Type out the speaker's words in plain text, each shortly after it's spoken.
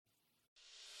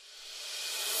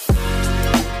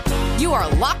You are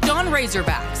Locked On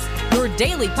Razorbacks, your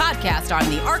daily podcast on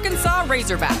the Arkansas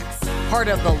Razorbacks, part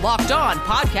of the Locked On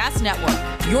Podcast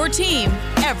Network, your team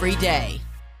every day.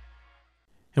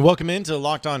 And welcome into the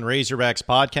Locked On Razorbacks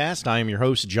podcast. I am your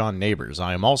host, John Neighbors.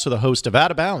 I am also the host of Out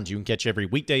of Bounds. You can catch every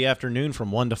weekday afternoon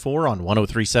from 1 to 4 on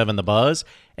 103.7 The Buzz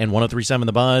and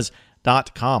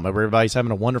 103.7thebuzz.com. Hope everybody's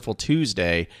having a wonderful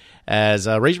Tuesday as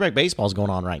Razorback baseball is going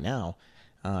on right now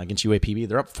against UAPB.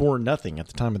 They're up 4-0 at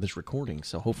the time of this recording,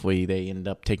 so hopefully they end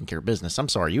up taking care of business. I'm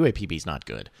sorry, UAPB's not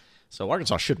good. So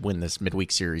Arkansas should win this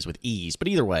midweek series with ease. But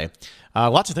either way,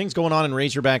 lots of things going on in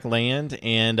Razorback land,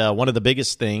 and one of the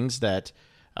biggest things that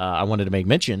I wanted to make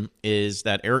mention is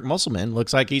that Eric Musselman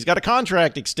looks like he's got a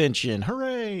contract extension.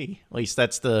 Hooray! At least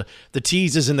that's the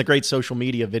teases in the great social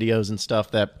media videos and stuff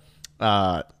that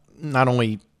not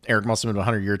only Eric Musselman but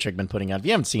Hunter Yurachek been putting out. If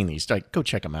you haven't seen these, go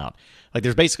check them out. Like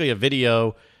there's basically a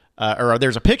video, or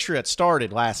there's a picture that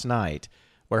started last night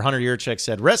where Hunter Yurachek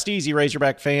said, "Rest easy,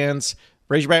 Razorback fans.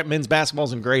 Razorback men's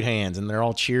basketball's in great hands," and they're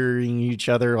all cheering each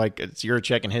other like it's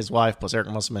Yurachek and his wife plus Eric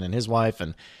Musselman and his wife,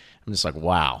 and I'm just like,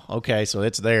 wow, okay, so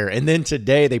it's there. And then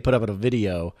today they put up a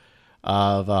video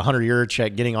of Hunter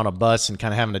Yurachek getting on a bus and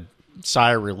kind of having a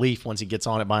sigh of relief once he gets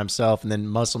on it by himself, and then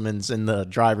Musselman's in the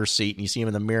driver's seat, and you see him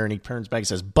in the mirror, and he turns back and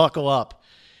says, "Buckle up."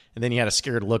 And then he had a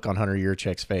scared look on Hunter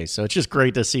Yurachek's face. So it's just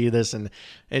great to see this, and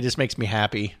it just makes me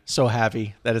happy, so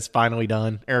happy that it's finally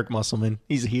done. Eric Musselman,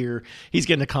 he's here. He's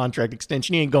getting a contract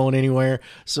extension. He ain't going anywhere.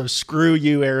 So screw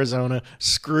you, Arizona.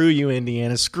 Screw you,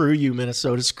 Indiana. Screw you,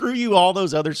 Minnesota. Screw you, all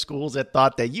those other schools that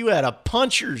thought that you had a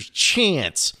puncher's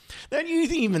chance, that you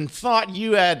even thought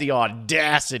you had the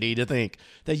audacity to think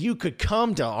that you could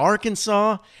come to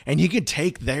Arkansas and you could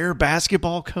take their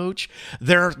basketball coach,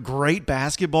 their great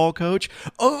basketball coach.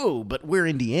 Oh, but we're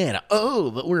Indiana. Oh,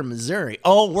 but we're Missouri.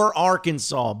 Oh, we're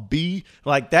Arkansas, B.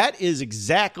 Like, that is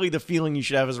exactly the feeling you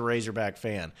should have as a Razorback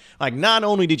fan. Like, not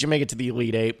only did you make it to the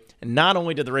Elite Eight, and not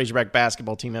only did the Razorback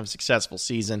basketball team have a successful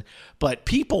season, but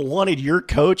people wanted your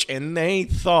coach, and they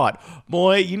thought,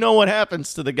 boy, you know what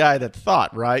happens to the guy that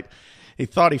thought, right? He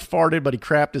thought he farted, but he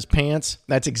crapped his pants.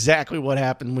 That's exactly what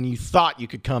happened when you thought you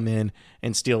could come in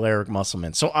and steal Eric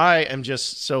Musselman. So I am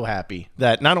just so happy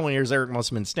that not only is Eric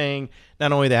Musselman staying,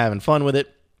 not only are they having fun with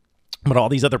it, but all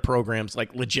these other programs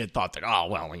like legit thought that, oh,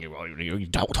 well, you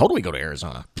totally go to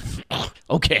Arizona.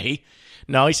 Okay.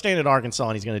 No, he's staying at Arkansas,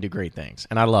 and he's going to do great things.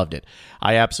 And I loved it.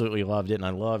 I absolutely loved it, and I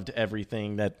loved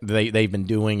everything that they've been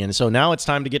doing. And so now it's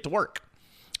time to get to work.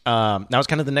 Now it's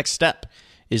kind of the next step,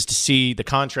 is to see the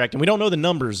contract. And we don't know the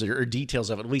numbers or details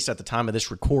of it, at least at the time of this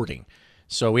recording.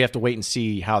 So we have to wait and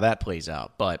see how that plays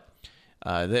out. But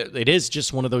it is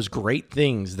just one of those great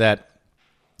things that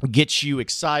gets you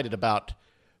excited about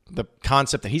the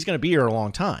concept that he's going to be here a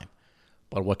long time.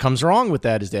 But what comes wrong with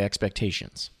that is the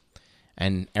expectations.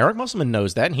 And Eric Musselman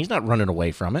knows that, and he's not running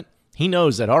away from it. He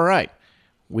knows that, all right,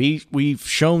 we've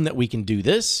shown that we can do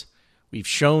this. We've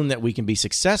shown that we can be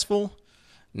successful.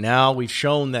 Now we've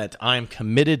shown that I'm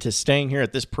committed to staying here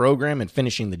at this program and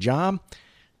finishing the job.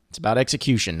 It's about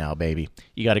execution now, baby.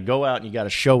 You got to go out and you got to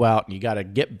show out, and you got to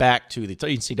get back to the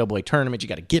NCAA tournament. You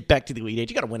got to get back to the Elite Eight.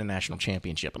 You got to win a national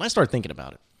championship. And I started thinking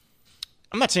about it.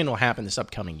 I'm not saying it'll happen this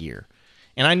upcoming year.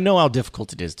 And I know how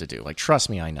difficult it is to do. Like, trust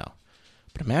me, I know.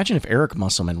 But imagine if Eric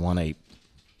Musselman won a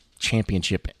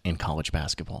championship in college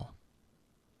basketball.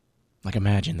 Like,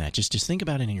 imagine that. Just think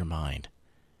about it in your mind.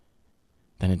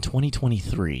 Then in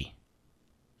 2023,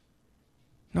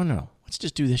 no, let's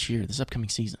just do this year, this upcoming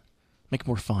season. Make it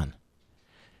more fun.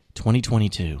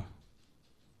 2022,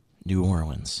 New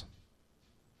Orleans,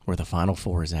 where the Final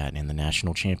Four is at in the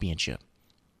national championship.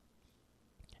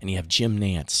 And you have Jim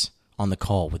Nance on the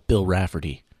call with Bill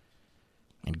Rafferty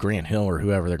and Grant Hill or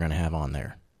whoever they're going to have on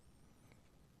there.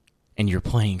 And you're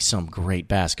playing some great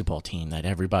basketball team that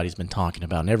everybody's been talking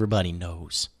about and everybody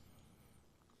knows.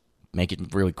 Make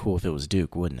it really cool if it was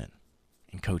Duke, wouldn't it?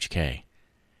 And Coach K.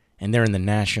 And they're in the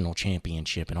national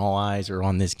championship, and all eyes are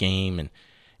on this game and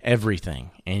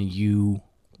everything. And you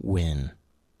win.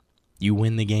 You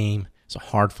win the game. It's a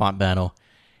hard-fought battle,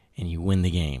 and you win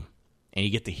the game. And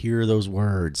you get to hear those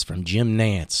words from Jim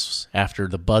Nance after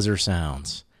the buzzer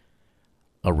sounds.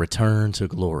 A return to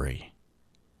glory.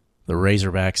 The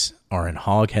Razorbacks are in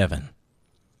hog heaven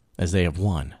as they have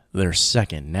won their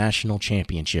second national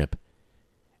championship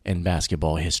in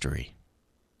basketball history.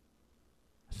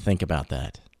 Think about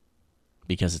that,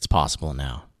 because it's possible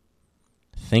now.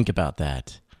 Think about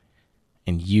that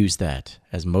and use that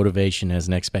as motivation, as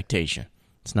an expectation.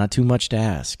 It's not too much to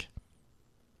ask.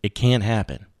 It can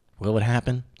happen. Will it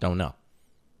happen? Don't know.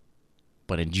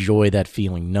 But enjoy that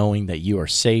feeling, knowing that you are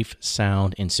safe,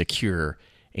 sound, and secure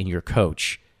in your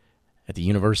coach at the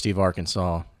University of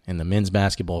Arkansas and the men's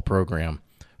basketball program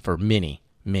for many,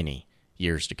 many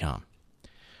years to come.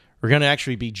 We're going to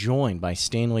actually be joined by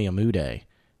Stanley Umude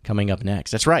coming up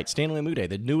next. That's right, Stanley Umude,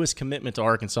 the newest commitment to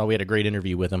Arkansas. We had a great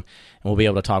interview with him, and we'll be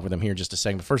able to talk with him here in just a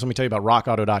second. But first, let me tell you about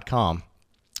RockAuto.com.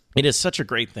 It is such a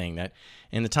great thing that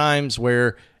in the times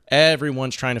where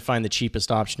everyone's trying to find the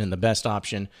cheapest option and the best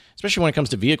option, especially when it comes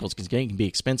to vehicles, because they can be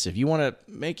expensive. You want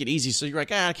to make it easy, so you're like,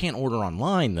 I can't order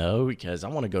online, though, because I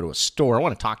want to go to a store. I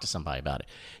want to talk to somebody about it.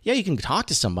 Yeah, you can talk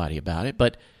to somebody about it,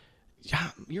 but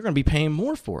you're going to be paying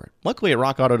more for it. Luckily, at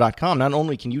RockAuto.com, not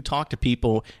only can you talk to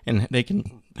people and they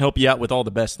can help you out with all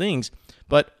the best things,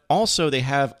 but also they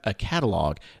have a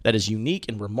catalog that is unique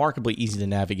and remarkably easy to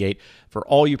navigate for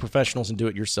all you professionals and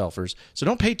do-it-yourselfers. So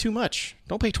don't pay too much.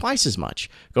 Don't pay twice as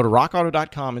much. Go to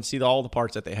RockAuto.com and see all the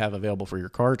parts that they have available for your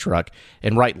car or truck,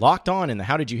 and write Locked On in the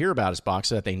How Did You Hear About Us box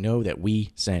so that they know that we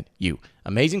sent you.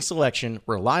 Amazing selection,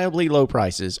 reliably low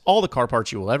prices, all the car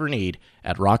parts you will ever need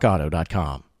at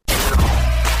RockAuto.com.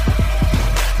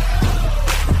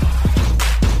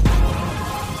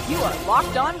 You are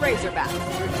Locked On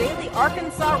Razorbacks, your daily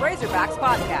Arkansas Razorbacks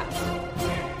podcast.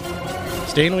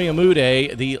 Stanley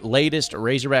Umude, the latest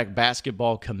Razorback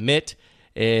basketball commit,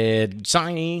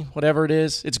 signee, whatever it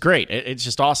is. It's great. It's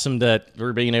just awesome that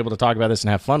we're being able to talk about this and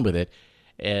have fun with it.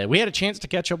 We had a chance to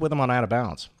catch up with him on Out of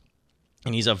Bounds,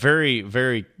 and he's a very,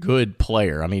 very good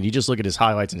player. I mean, you just look at his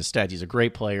highlights and his stats. He's a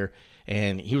great player,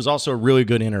 and he was also a really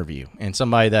good interview and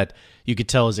somebody that you could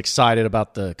tell is excited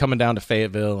about the coming down to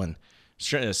Fayetteville and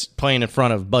playing in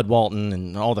front of Bud Walton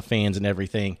and all the fans and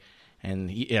everything. And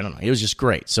I don't know, it was just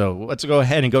great. So let's go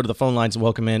ahead and go to the phone lines and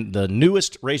welcome in the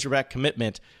newest Razorback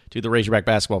commitment to the Razorback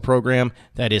basketball program.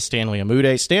 That is Stanley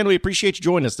Umude. Stanley, appreciate you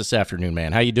joining us this afternoon,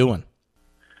 man. How you doing?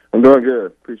 I'm doing good.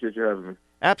 Appreciate you having me.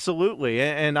 Absolutely.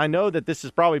 And I know that this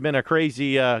has probably been a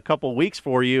crazy couple of weeks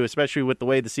for you, especially with the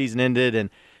way the season ended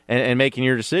and making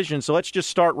your decision. So let's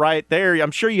just start right there. I'm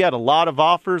sure you had a lot of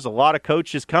offers, a lot of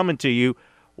coaches coming to you.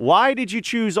 Why did you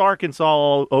choose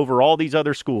Arkansas over all these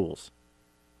other schools?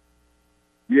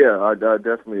 Yeah, I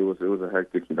definitely it was a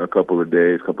hectic, couple of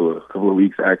days, couple of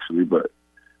weeks actually. But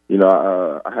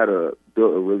I had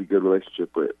built a really good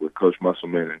relationship with Coach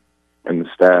Musselman and the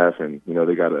staff, and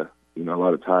they got a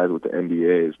lot of ties with the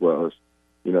NBA as well as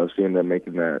seeing them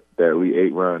making that Elite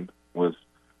Eight run was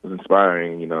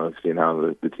inspiring. Seeing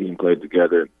how the team played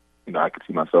together, I could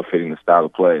see myself hitting the style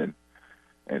of play,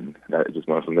 and that just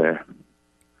went from there.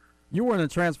 You were in the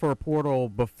transfer portal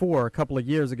before a couple of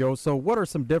years ago, so what are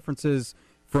some differences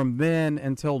from then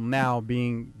until now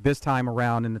being this time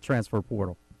around in the transfer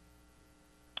portal?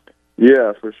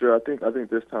 Yeah, for sure. I think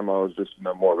this time I was just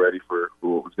more ready for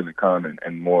what was going to come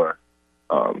and more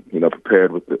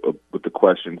prepared with the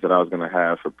questions that I was going to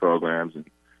have for programs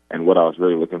and what I was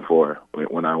really looking for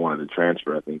when I wanted to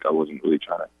transfer. I think I wasn't really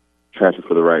trying to transfer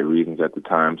for the right reasons at the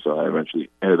time, so I eventually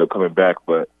ended up coming back,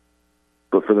 but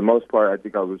for the most part, I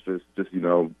think I was just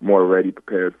more ready,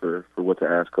 prepared for what to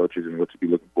ask coaches and what to be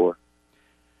looking for.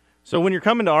 So when you're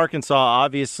coming to Arkansas,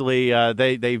 obviously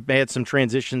they've had some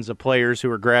transitions of players who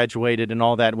are graduated and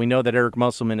all that. We know that Eric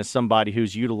Musselman is somebody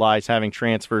who's utilized having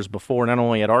transfers before, not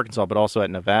only at Arkansas but also at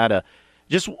Nevada.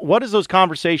 Just what has those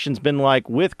conversations been like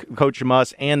with Coach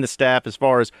Muss and the staff as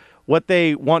far as what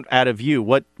they want out of you,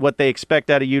 what they expect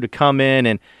out of you to come in,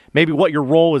 and maybe what your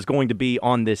role is going to be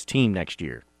on this team next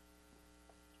year?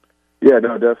 Yeah,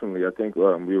 no, definitely. I think we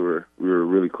were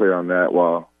really clear on that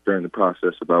during the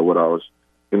process about what I was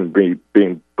going to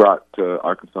being brought to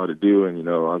Arkansas to do, and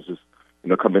I was just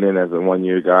coming in as a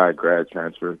 1-year guy, grad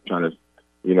transfer, trying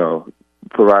to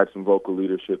provide some vocal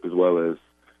leadership as well as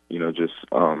just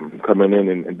coming in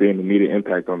and being an immediate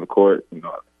impact on the court,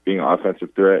 being an offensive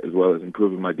threat as well as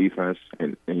improving my defense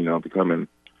and becoming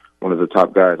one of the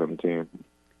top guys on the team.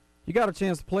 You got a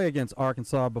chance to play against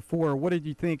Arkansas before. What did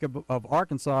you think of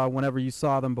Arkansas whenever you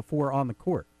saw them before on the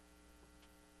court?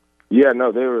 Yeah,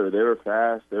 no, they were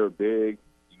fast, they were big,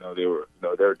 they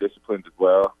were disciplined as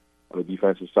well on the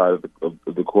defensive side of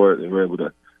the court. They were able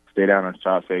to stay down on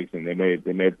shot fakes, and they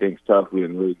made things tough. We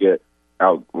didn't really get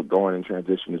out going in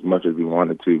transition as much as we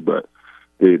wanted to, but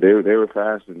they were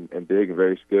fast and big and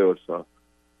very skilled. So,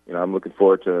 I'm looking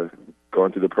forward to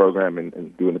going through the program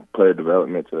and doing the player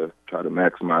development to try to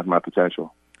maximize my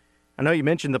potential. I know you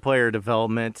mentioned the player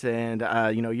development, and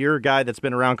you're a guy that's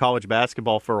been around college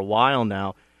basketball for a while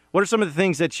now. What are some of the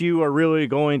things that you are really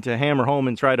going to hammer home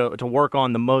and try to work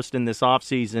on the most in this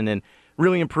offseason and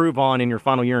really improve on in your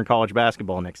final year in college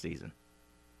basketball next season?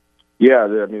 Yeah,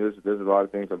 I mean, there's a lot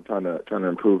of things I'm trying to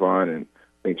improve on, and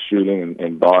I think shooting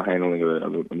and ball handling are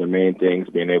the main things.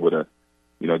 Being able to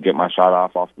get my shot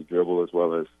off the dribble, as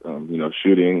well as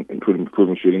shooting,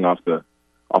 improving shooting off the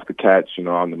catch,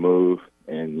 on the move,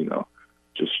 and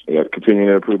just continuing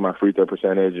to improve my free throw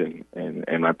percentage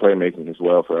and my playmaking as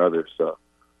well for others. So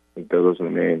I think those are the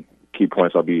main key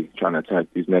points I'll be trying to attack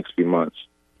these next few months.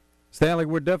 Stanley,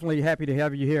 we're definitely happy to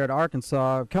have you here at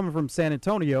Arkansas. Coming from San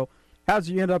Antonio, how did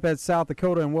you end up at South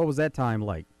Dakota, and what was that time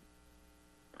like?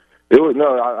 I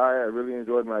really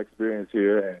enjoyed my experience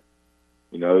here,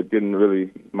 and it didn't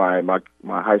really my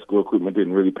high school recruitment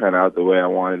didn't really pan out the way I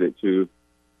wanted it to.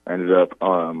 I ended up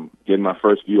getting my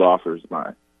first few offers,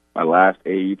 my last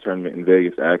AE tournament in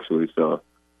Vegas, actually. So,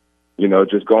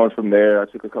 just going from there, I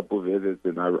took a couple of visits,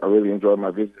 and I really enjoyed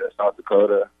my visit at South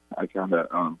Dakota. I kind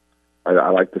of I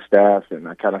liked the staff, and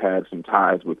I kind of had some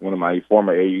ties with one of my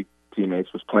former AE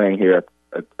teammates was playing here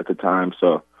at the time.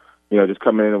 So, just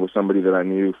coming in with somebody that I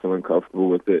knew, feeling comfortable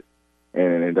with it,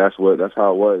 and that's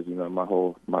how it was.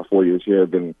 My 4 years here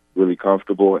have been really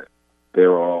comfortable. They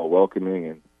were all welcoming,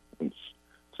 and it's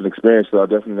an experience that I'll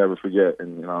definitely never forget,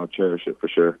 and I'll cherish it for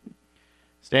sure.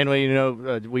 Stanley,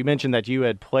 we mentioned that you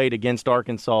had played against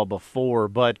Arkansas before,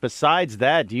 but besides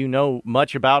that, do you know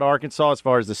much about Arkansas as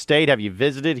far as the state? Have you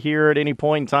visited here at any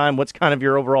point in time? What's kind of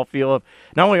your overall feel of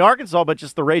not only Arkansas, but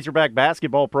just the Razorback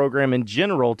basketball program in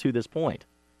general to this point?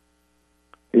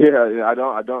 Yeah, I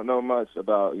don't know much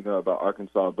about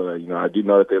Arkansas, but I do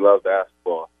know that they love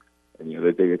basketball, and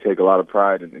that they take a lot of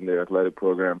pride in their athletic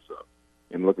program. So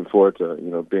I'm looking forward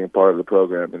to being part of the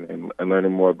program and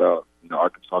learning more about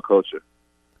Arkansas culture.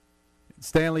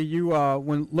 Stanley, you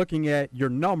when looking at your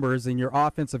numbers in your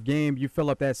offensive game, you fill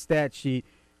up that stat sheet.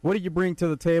 What do you bring to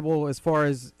the table as far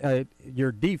as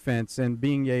your defense and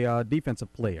being a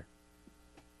defensive player?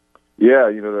 Yeah,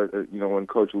 when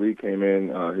Coach Lee came in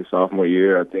his sophomore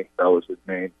year, I think that was his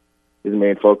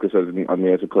main focus on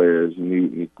me as a player. Is he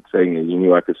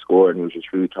knew I could score, and he was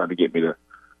just really trying to get me to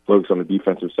focus on the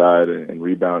defensive side and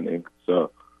rebounding.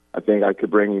 So I think I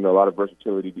could bring a lot of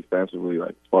versatility defensively,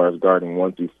 like as far as guarding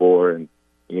 1 through 4 and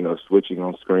switching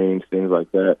on screens, things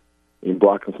like that, and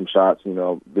blocking some shots.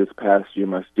 This past year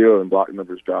my steal and block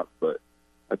numbers dropped, but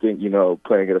I think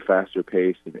playing at a faster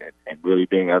pace and really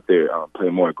being out there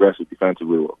playing more aggressive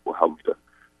defensively will help me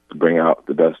to bring out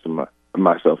the best of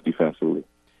myself defensively.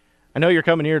 I know you're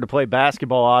coming here to play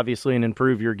basketball, obviously, and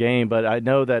improve your game, but I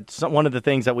know that one of the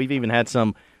things that we've even had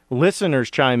some listeners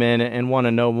chime in and want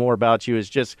to know more about you is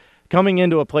just coming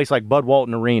into a place like Bud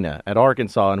Walton Arena at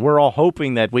Arkansas, and we're all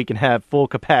hoping that we can have full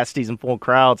capacities and full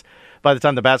crowds by the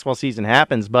time the basketball season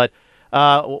happens. But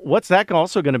what's that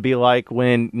also going to be like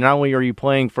when not only are you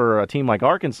playing for a team like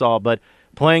Arkansas, but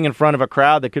playing in front of a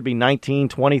crowd that could be 19,000,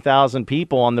 20,000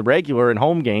 people on the regular in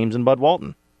home games in Bud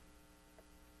Walton?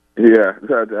 Yeah,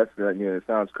 it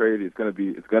sounds crazy. It's gonna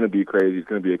be crazy. It's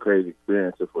gonna be a crazy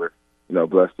experience if we're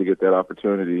blessed to get that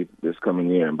opportunity this coming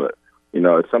year. But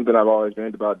it's something I've always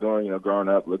dreamed about doing. Growing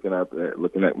up, looking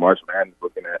at March Madness,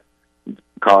 looking at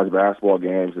college basketball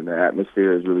games, and the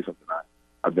atmosphere is really something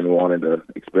I've been wanting to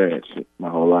experience my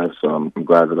whole life. So I'm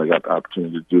glad that I got the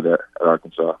opportunity to do that at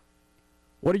Arkansas.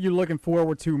 What are you looking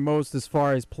forward to most as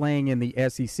far as playing in the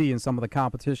SEC and some of the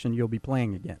competition you'll be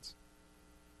playing against?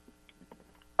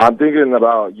 I'm thinking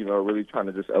about, really trying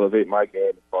to just elevate my game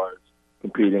as far as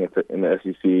competing in the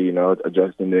SEC,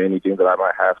 adjusting to anything that I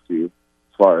might have to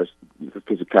as far as the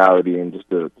physicality and just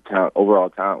the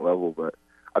overall talent level. But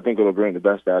I think it'll bring the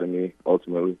best out of me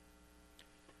ultimately.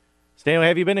 Stanley,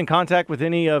 have you been in contact with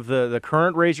any of the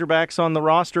current Razorbacks on the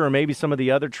roster or maybe some of the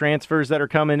other transfers that are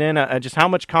coming in? Just how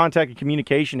much contact and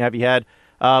communication have you had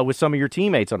with some of your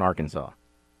teammates on Arkansas?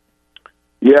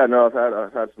 Yeah, no,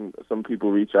 I've had some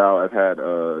people reach out. I've had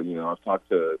I've talked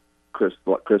to Chris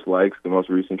Likes, the most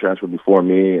recent transfer before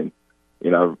me, and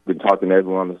I've been talking to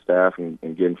everyone on the staff and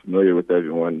getting familiar with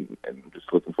everyone, and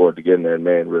just looking forward to getting there in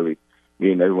May and really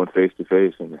meeting everyone face to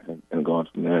face and going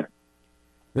from there.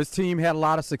 This team had a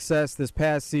lot of success this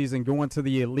past season going to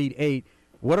the Elite Eight.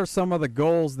 What are some of the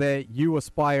goals that you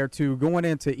aspire to going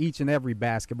into each and every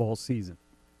basketball season?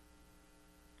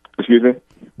 Excuse me?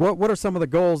 What are some of the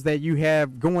goals that you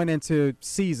have going into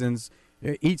seasons,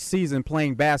 each season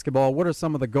playing basketball? What are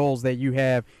some of the goals that you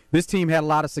have? This team had a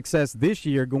lot of success this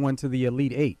year going to the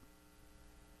Elite Eight.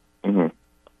 Mm-hmm.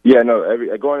 Yeah, no,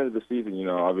 going into the season,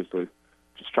 obviously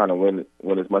just trying to win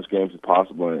as much games as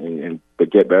possible and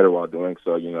get better while doing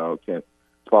so. It's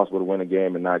possible to win a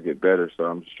game and not get better. So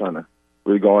I'm just trying to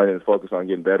really go in and focus on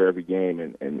getting better every game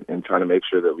and trying to make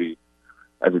sure that we,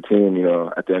 as a team,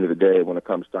 at the end of the day, when it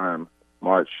comes time,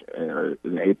 March or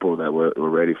in April, that we're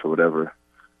ready for whatever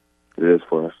it is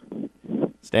for us.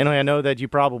 Stanley, I know that you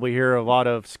probably hear a lot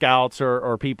of scouts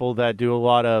or people that do a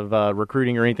lot of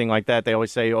recruiting or anything like that. They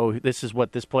always say, oh, this is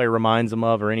what this player reminds them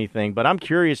of or anything. But I'm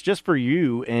curious, just for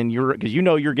you, and because you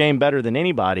know your game better than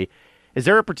anybody, is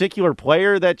there a particular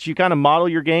player that you kind of model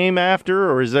your game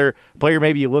after, or is there a player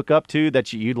maybe you look up to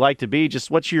that you'd like to be? Just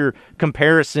what's your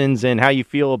comparisons and how you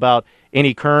feel about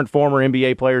any current, former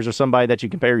NBA players or somebody that you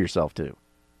compare yourself to?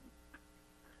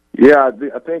 Yeah,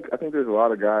 I think there's a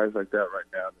lot of guys like that right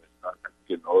now. That I'm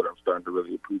getting older, I'm starting to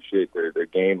really appreciate their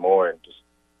game more and just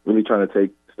really trying to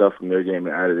take stuff from their game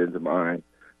and add it into mine.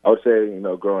 I would say,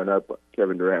 growing up,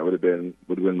 Kevin Durant would have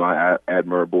been my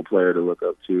admirable player to look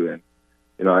up to,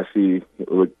 and I see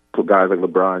guys like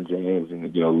LeBron James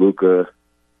and Luka,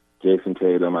 Jason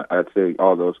Tatum. I'd say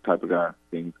all those type of guys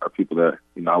are people that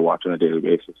I watch on a daily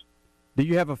basis. Do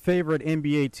you have a favorite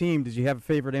NBA team? Did you have a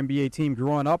favorite NBA team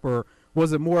growing up, or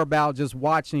was it more about just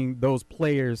watching those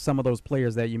players, some of those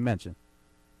players that you mentioned?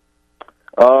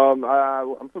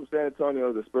 I'm from San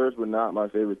Antonio. The Spurs were not my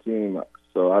favorite team,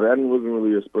 so I wasn't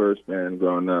really a Spurs fan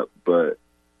growing up. But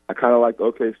I kind of liked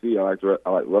OKC. I liked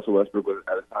Russell Westbrook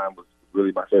at the time was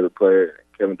really my favorite player,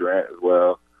 Kevin Durant as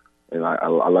well, and I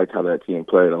liked how that team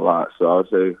played a lot. So I would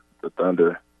say the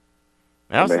Thunder.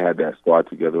 They had that squad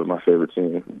together with my favorite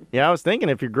team. Yeah, I was thinking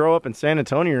if you grow up in San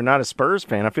Antonio, you're not a Spurs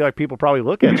fan. I feel like people probably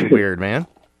look at you weird, man.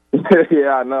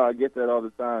 Yeah, I know. I get that all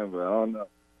the time, but I don't know.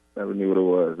 Never knew what it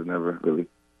was. I never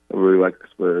really liked the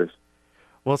Spurs.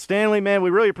 Well, Stanley, man, we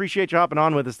really appreciate you hopping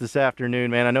on with us this afternoon,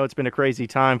 man. I know it's been a crazy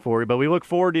time for you, but we look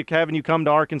forward to having you come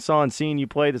to Arkansas and seeing you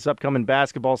play this upcoming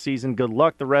basketball season. Good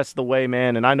luck the rest of the way,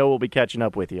 man, and I know we'll be catching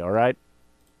up with you, all right?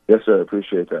 Yes, sir.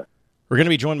 Appreciate that. We're going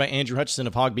to be joined by Andrew Hutchison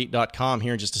of hogbeat.com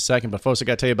here in just a second. But folks, I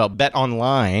got to tell you about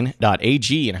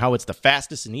betonline.ag and how it's the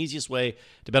fastest and easiest way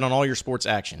to bet on all your sports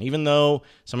action. Even though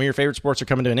some of your favorite sports are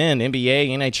coming to an end, NBA,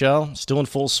 NHL, still in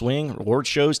full swing, award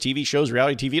shows, TV shows,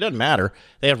 reality TV, doesn't matter.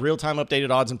 They have real-time updated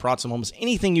odds and props on almost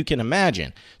anything you can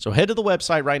imagine. So head to the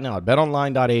website right now at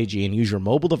betonline.ag and use your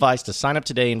mobile device to sign up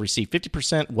today and receive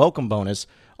 50% welcome bonus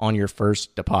on your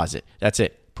first deposit. That's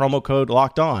it. Promo code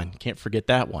Locked On. Can't forget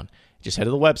that one. Just head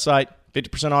to the website.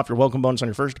 50% off your welcome bonus on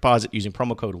your first deposit using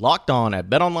promo code LOCKEDON at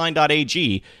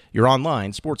betonline.ag, your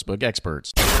online sportsbook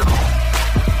experts.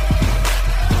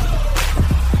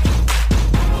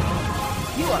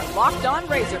 You are Locked On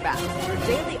Razorbacks, your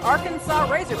daily Arkansas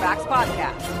Razorbacks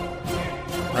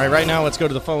podcast. All right, right now let's go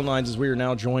to the phone lines as we are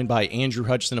now joined by Andrew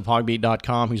Hutchison of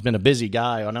hogbeat.com, who's been a busy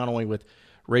guy, not only with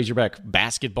Razorback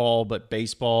basketball, but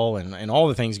baseball and all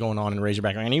the things going on in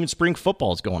Razorback. And even spring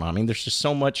football is going on. I mean, there's just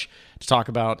so much to talk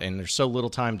about, and there's so little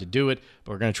time to do it,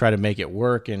 but we're going to try to make it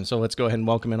work. And so let's go ahead and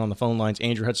welcome in on the phone lines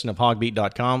Andrew Hutchison of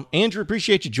hogbeat.com. Andrew,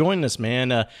 appreciate you joining us,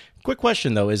 man. Quick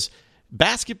question, though. Is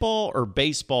basketball or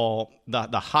baseball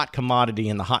the hot commodity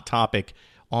and the hot topic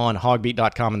on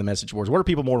hogbeat.com and the message boards? What are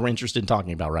people more interested in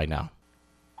talking about right now?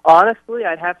 Honestly,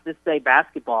 I'd have to say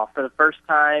basketball. For the first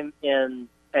time in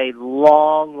a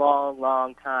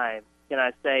long time can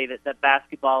I say that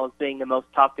basketball is being the most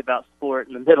talked about sport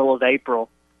in the middle of April,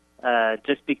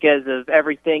 just because of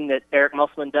everything that Eric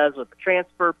Musselman does with the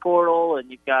transfer portal, and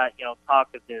you've got talk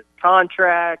of his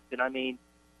contract, and I mean,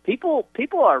 people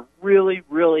are really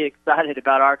excited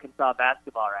about Arkansas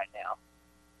basketball right now.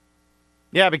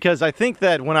 Yeah, because I think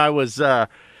that when I was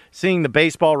seeing the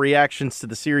baseball reactions to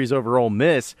the series over Ole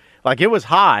Miss, like it was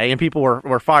high and people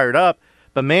were fired up.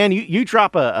 But, man, you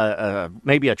drop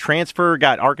maybe a transfer,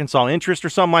 got Arkansas interest or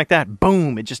something like that,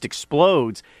 boom, it just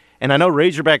explodes. And I know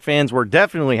Razorback fans were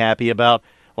definitely happy about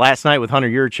last night with Hunter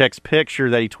Yurachek's picture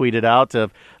that he tweeted out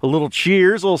of a little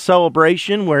cheers, a little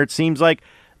celebration where it seems like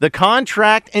the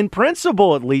contract in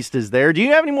principle at least is there. Do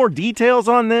you have any more details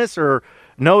on this or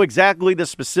know exactly the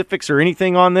specifics or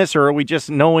anything on this, or are we just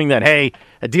knowing that, hey,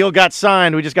 a deal got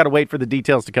signed, we just got to wait for the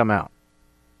details to come out?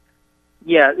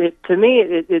 Yeah, to me,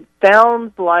 it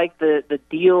sounds like the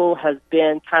deal has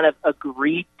been kind of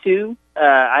agreed to.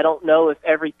 I don't know if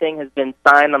everything has been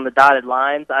signed on the dotted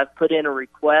lines. I've put in a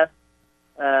request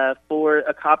for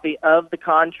a copy of the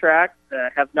contract.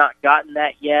 Have not gotten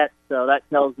that yet, so that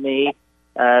tells me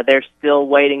they're still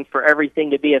waiting for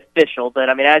everything to be official. But,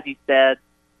 I mean, as you said,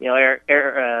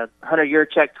 Hunter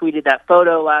Yurachek tweeted that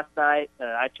photo last night.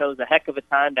 I chose a heck of a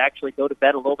time to actually go to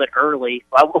bed a little bit early,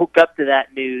 so I woke up to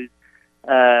that news.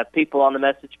 People on the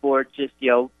message board just,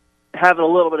 having a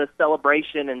little bit of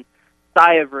celebration and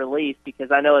sigh of relief,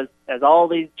 because I know as all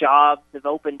these jobs have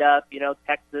opened up,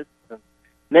 Texas and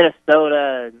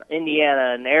Minnesota and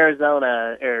Indiana and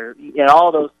Arizona, or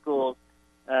all those schools,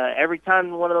 every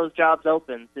time one of those jobs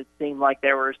opens, it seemed like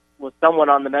there was someone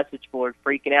on the message board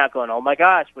freaking out going, oh my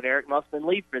gosh, would Eric Musselman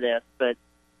leave for this? But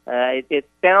It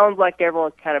sounds like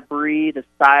everyone kind of breathed a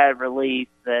sigh of relief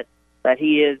that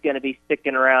he is going to be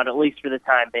sticking around, at least for the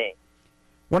time being.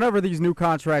 Whenever these new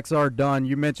contracts are done,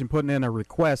 you mentioned putting in a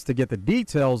request to get the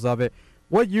details of it.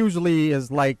 What usually is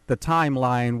like the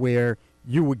timeline where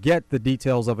you would get the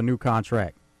details of a new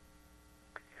contract?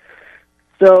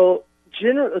 So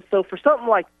for something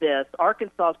like this,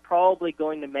 Arkansas is probably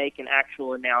going to make an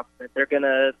actual announcement. They're going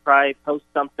to probably post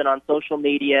something on social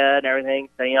media and everything,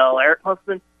 saying, Eric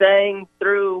Musselman's staying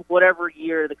through whatever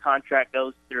year the contract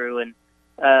goes through. And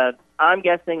I'm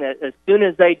guessing that as soon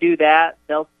as they do that,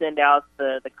 they'll send out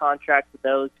the contract to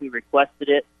those who requested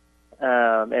it.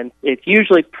 And it's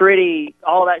usually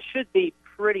all that should be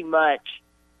pretty much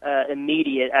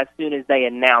immediate as soon as they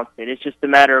announce it. It's just a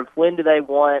matter of when do they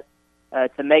want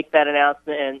to make that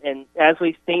announcement. And as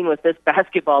we've seen with this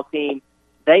basketball team,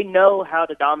 they know how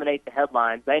to dominate the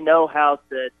headlines. They know how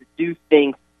to do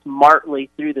things smartly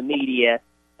through the media.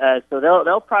 So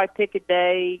they'll probably pick a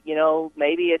day,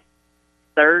 maybe it's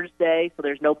Thursday, so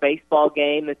there's no baseball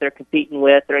game that they're competing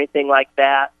with or anything like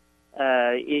that.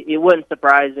 It wouldn't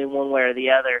surprise me one way or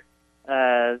the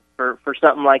other for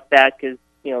something like that, because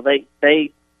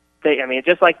they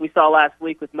just like we saw last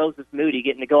week with Moses Moody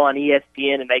getting to go on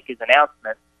ESPN and make his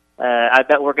announcement. I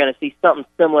bet we're going to see something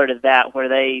similar to that, where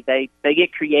they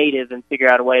get creative and figure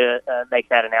out a way to make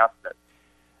that announcement.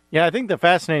 Yeah, I think the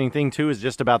fascinating thing, too, is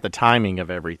just about the timing of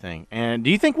everything. And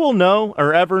do you think we'll know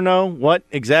or ever know what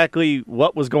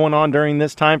was going on during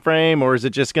this time frame? Or is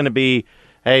it just going to be,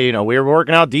 hey, we were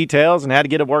working out details and had to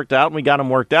get it worked out, and we got them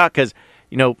worked out? Because,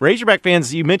 Razorback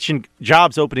fans, you mentioned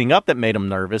jobs opening up that made them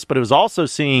nervous, but it was also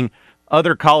seeing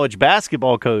other college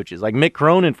basketball coaches, like Mick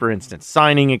Cronin, for instance,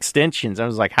 signing extensions. I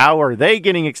was like, how are they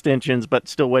getting extensions but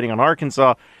still waiting on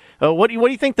Arkansas? What do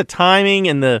you think the timing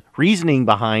and the reasoning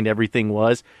behind everything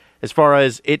was, as far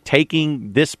as it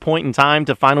taking this point in time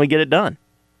to finally get it done?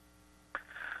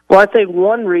 Well, I think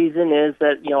one reason is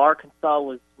that, Arkansas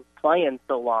was playing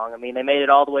so long. I mean, they made it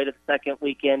all the way to the second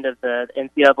weekend of the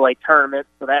NCAA tournament,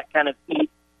 so that kind of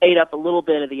ate up a little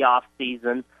bit of the off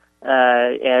season.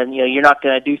 And, you're not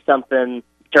going to do something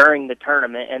during the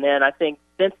tournament. And then I think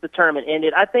since the tournament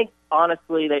ended, I think,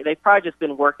 honestly, they've probably just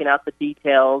been working out the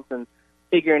details and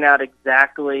figuring out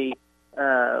exactly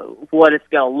what it's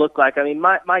going to look like. I mean,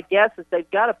 my guess is they've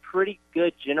got a pretty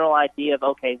good general idea of,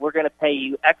 okay, we're going to pay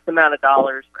you X amount of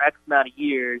dollars for X amount of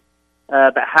years,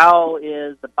 but how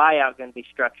is the buyout going to be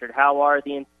structured? How are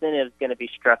the incentives going to be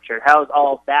structured? How is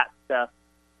all of that stuff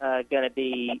going to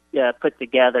be put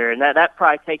together? And that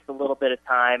probably takes a little bit of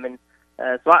time. And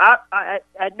so I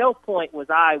at no point was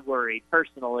I worried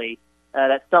personally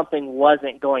that something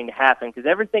wasn't going to happen, because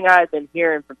everything I had been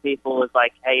hearing from people was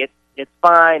like, hey, it's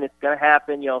fine, it's going to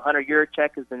happen. Hunter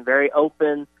Yurachek has been very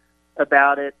open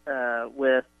about it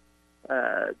with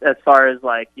as far as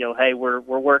like, hey, we're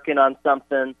working on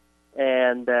something.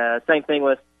 And same thing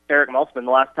with Eric Musselman.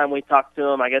 The last time we talked to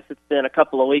him, I guess it's been a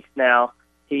couple of weeks now,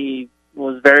 he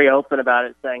was very open about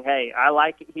it, saying, hey, I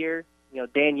like it here.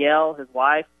 Danielle, his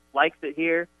wife, likes it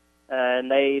here.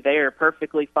 And they are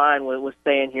perfectly fine with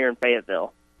staying here in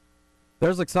Fayetteville.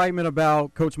 There's excitement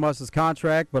about Coach Muss's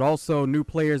contract, but also new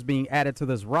players being added to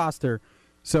this roster.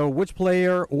 So which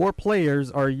player or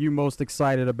players are you most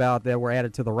excited about that were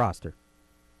added to the roster?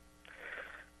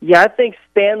 Yeah, I think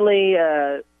Stanley,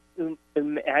 I don't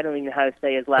even know how to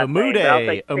say his last name.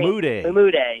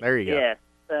 Umude. There you go. Yes.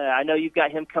 I know you've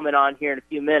got him coming on here in a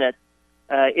few minutes.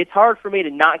 It's hard for me to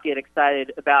not get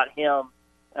excited about him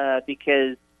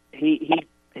because he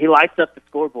lights up the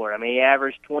scoreboard. I mean, he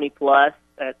averaged 20-plus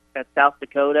at South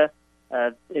Dakota.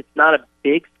 It's not a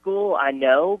big school, I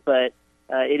know, but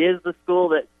it is the school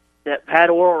that had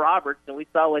Oral Roberts, and we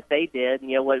saw what they did,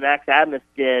 and what Max Abmas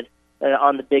did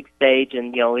on the big stage,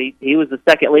 and he was the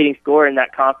second leading scorer in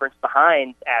that conference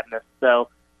behind Abmas. So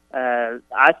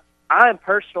I'm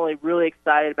personally really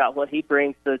excited about what he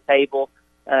brings to the table.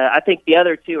 I think the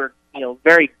other two are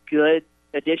very good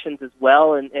additions as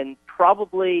well, and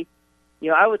probably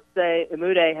I would say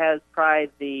Umude has probably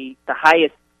the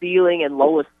highest ceiling and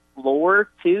lowest floor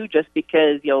too, just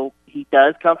because he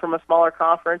does come from a smaller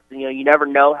conference, and you never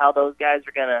know how those guys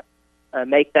are going to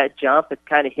make that jump. It's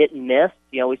kind of hit and miss.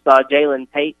 We saw Jalen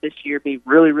Tate this year be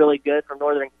really, really good from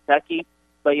Northern Kentucky,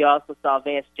 but you also saw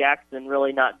Vance Jackson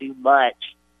really not do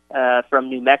much from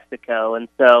New Mexico. And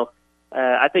so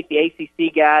I think the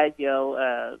ACC guys,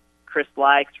 Chris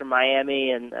Likes from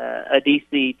Miami and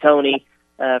Adisi Tony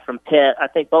from Pitt, I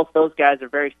think both those guys are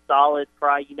very solid.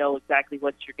 Probably exactly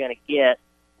what you're going to get.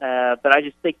 But I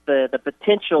just think the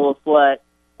potential of what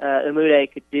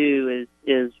Umude could do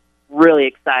is really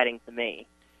exciting to me.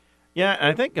 Yeah, and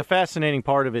I think a fascinating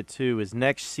part of it, too, is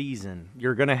next season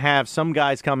you're going to have some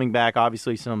guys coming back,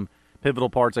 obviously some pivotal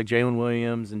parts like Jalen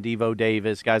Williams and Devo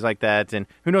Davis, guys like that, and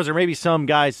who knows, there may be some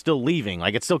guys still leaving.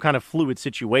 Like, it's still kind of fluid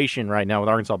situation right now with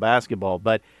Arkansas basketball.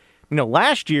 But,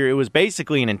 last year it was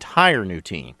basically an entire new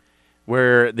team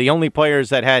where the only players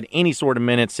that had any sort of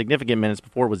minutes, significant minutes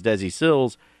before, was Desi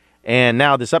Sills. And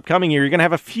now this upcoming year, you're going to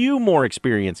have a few more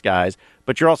experienced guys,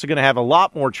 but you're also going to have a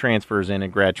lot more transfers in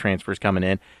and grad transfers coming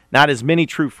in, not as many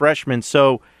true freshmen.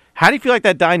 So how do you feel like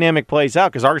that dynamic plays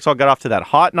out? Because Arkansas got off to that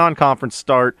hot non-conference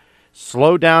start,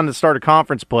 slowed down to start of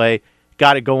conference play,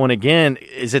 got it going again.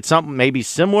 Is it something maybe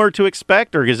similar to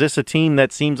expect, or is this a team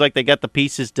that seems like they got the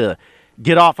pieces to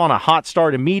get off on a hot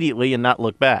start immediately and not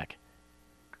look back?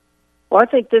 Well, I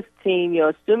think this team,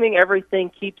 assuming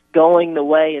everything keeps going the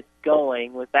way it's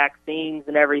going with vaccines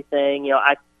and everything,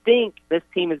 I think this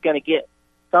team is going to get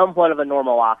somewhat of a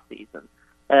normal offseason.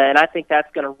 And I think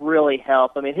that's going to really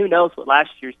help. I mean, who knows what last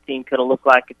year's team could have looked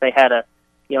like if they had a,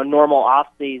 normal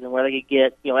offseason where they could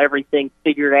get, everything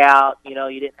figured out. You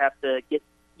didn't have to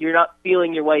you're not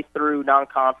feeling your way through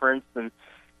non-conference. And,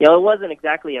 it wasn't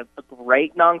exactly a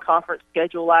great non-conference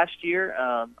schedule last year,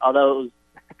 although it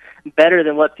was better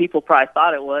than what people probably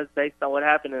thought it was based on what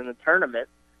happened in the tournament.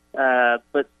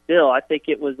 But still, I think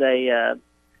it was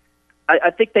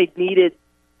I think they needed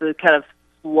the kind of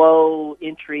slow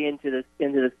entry into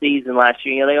the season last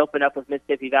year. They opened up with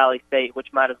Mississippi Valley State,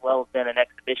 which might as well have been an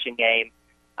exhibition game.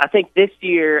 I think this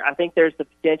year, there's the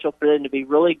potential for them to be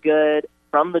really good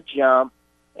from the jump.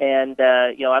 And,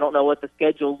 I don't know what the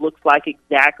schedule looks like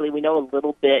exactly. We know a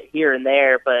little bit here and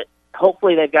there, but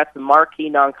hopefully they've got some marquee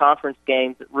non-conference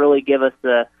games that really give us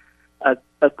a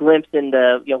glimpse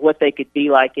into what they could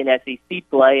be like in SEC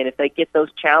play. And if they get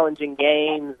those challenging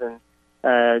games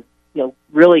and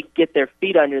really get their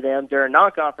feet under them during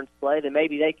non-conference play, then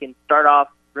maybe they can start off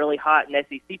really hot in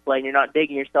SEC play, and you're not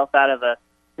digging yourself out of a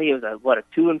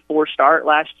 2-4 start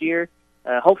last year.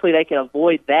 Hopefully they can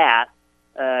avoid that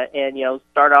and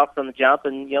start off from the jump,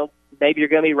 and maybe you're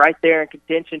going to be right there in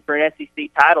contention for an SEC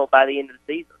title by the end of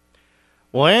the season.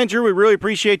 Well, Andrew, we really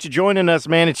appreciate you joining us,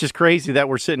 man. It's just crazy that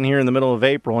we're sitting here in the middle of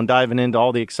April and diving into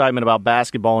all the excitement about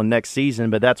basketball in next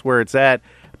season, but that's where it's at.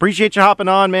 Appreciate you hopping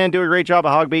on, man. Do a great job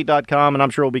at hogbeat.com, and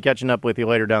I'm sure we'll be catching up with you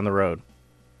later down the road.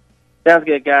 Sounds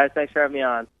good, guys. Thanks for having me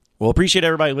on. Well, appreciate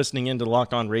everybody listening in to the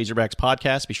Locked On Razorbacks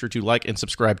podcast. Be sure to like and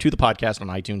subscribe to the podcast on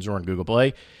iTunes or on Google Play.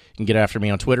 You can get after me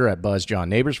on Twitter at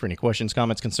BuzzJohnNeighbors for any questions,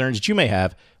 comments, concerns that you may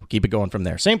have. We'll keep it going from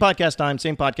there. Same podcast time,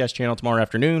 same podcast channel tomorrow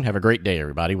afternoon. Have a great day,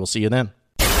 everybody. We'll see you then.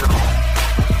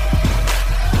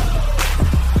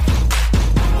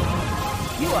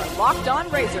 You are Locked On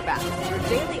Razorbacks, your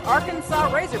daily Arkansas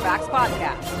Razorbacks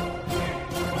podcast.